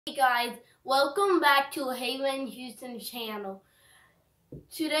Hey guys, welcome back to Haven Houston channel.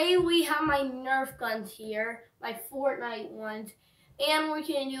 Today we have my Nerf guns here, my Fortnite ones, and we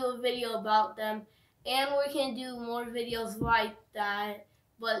can do a video about them, and we can do more videos like that,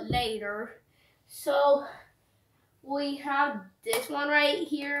 but later. So we have this one right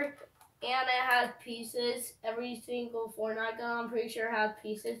here, and it has pieces. Every single Fortnite gun, I'm pretty sure, has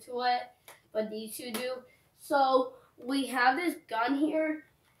pieces to it, but these two do. So we have this gun here.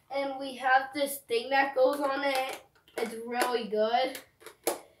 And we have this thing that goes on it. It's really good.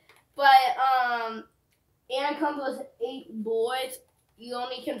 But and it comes with 8 bullets. You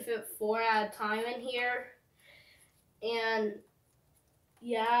only can fit 4 at a time in here. And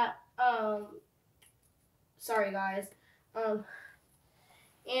yeah, sorry guys.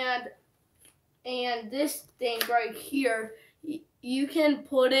 And this thing right here, you can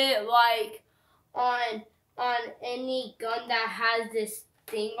put it like on any gun that has this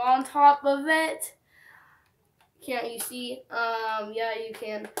thing on top of it. Can't you see? Yeah, you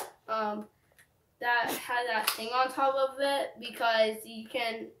can. That has that thing on top of it because you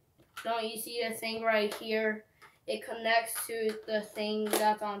can. Don't you see the thing right here? It connects to the thing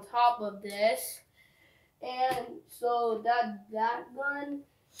that's on top of this, and so that gun,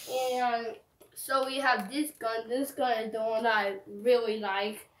 and so we have this gun. This gun is the one that I really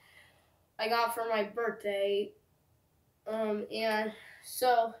like. I got for my birthday. And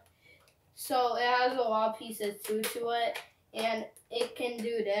so it has a lot of pieces too to it, and it can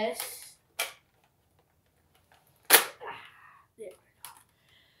do this.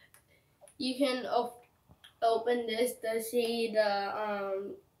 You can open this to see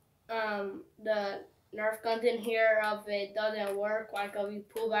the Nerf guns in here. If it doesn't work, like if you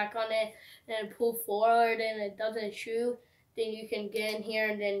pull back on it and pull forward and it doesn't shoot, then you can get in here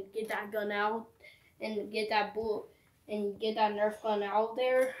and then get that gun out and get that bullet. And get that Nerf gun out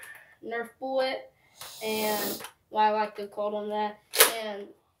there, Nerf bullet, and I like to call them that. And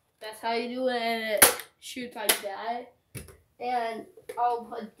that's how you do it, and it shoots like that. And I'll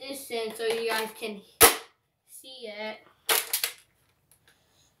put this in so you guys can see it.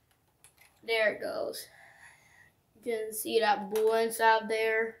 There it goes. You can see that bullet inside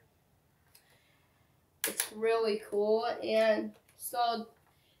there. It's really cool, and so.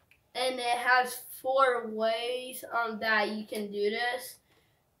 And it has 4 ways that you can do this.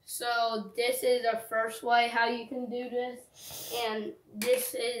 So this is the first way how you can do this. And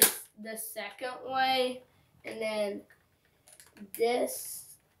this is the second way. And then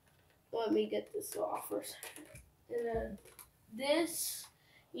this, let me get this off first. And then this,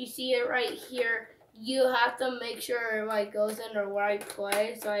 you see it right here. You have to make sure it like goes in the right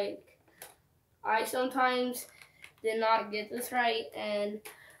place. Like I sometimes did not get this right, and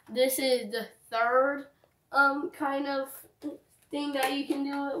this is the third kind of thing that you can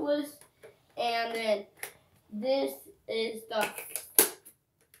do it with. And then this is the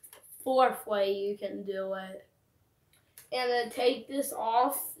 4th way you can do it. And then take this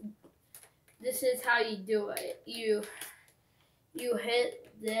off. This is how you do it. You hit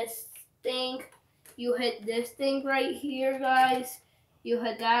this thing. You hit this thing right here, guys. You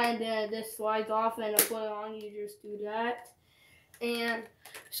hit that, and then this slides off, and to put it on, you just do that. And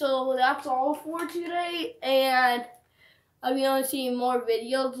so that's all for today. And if you want to see more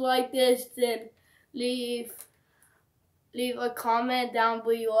videos like this, then leave a comment down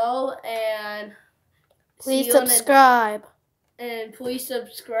below, and please subscribe. Please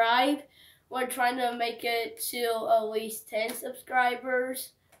subscribe. We're trying to make it to at least 10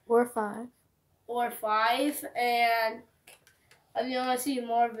 subscribers. Or 5. And if you want to see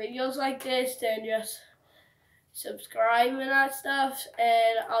more videos like this, then just subscribe and that stuff.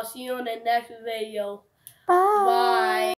 And I'll see you in the next video. Bye. Bye.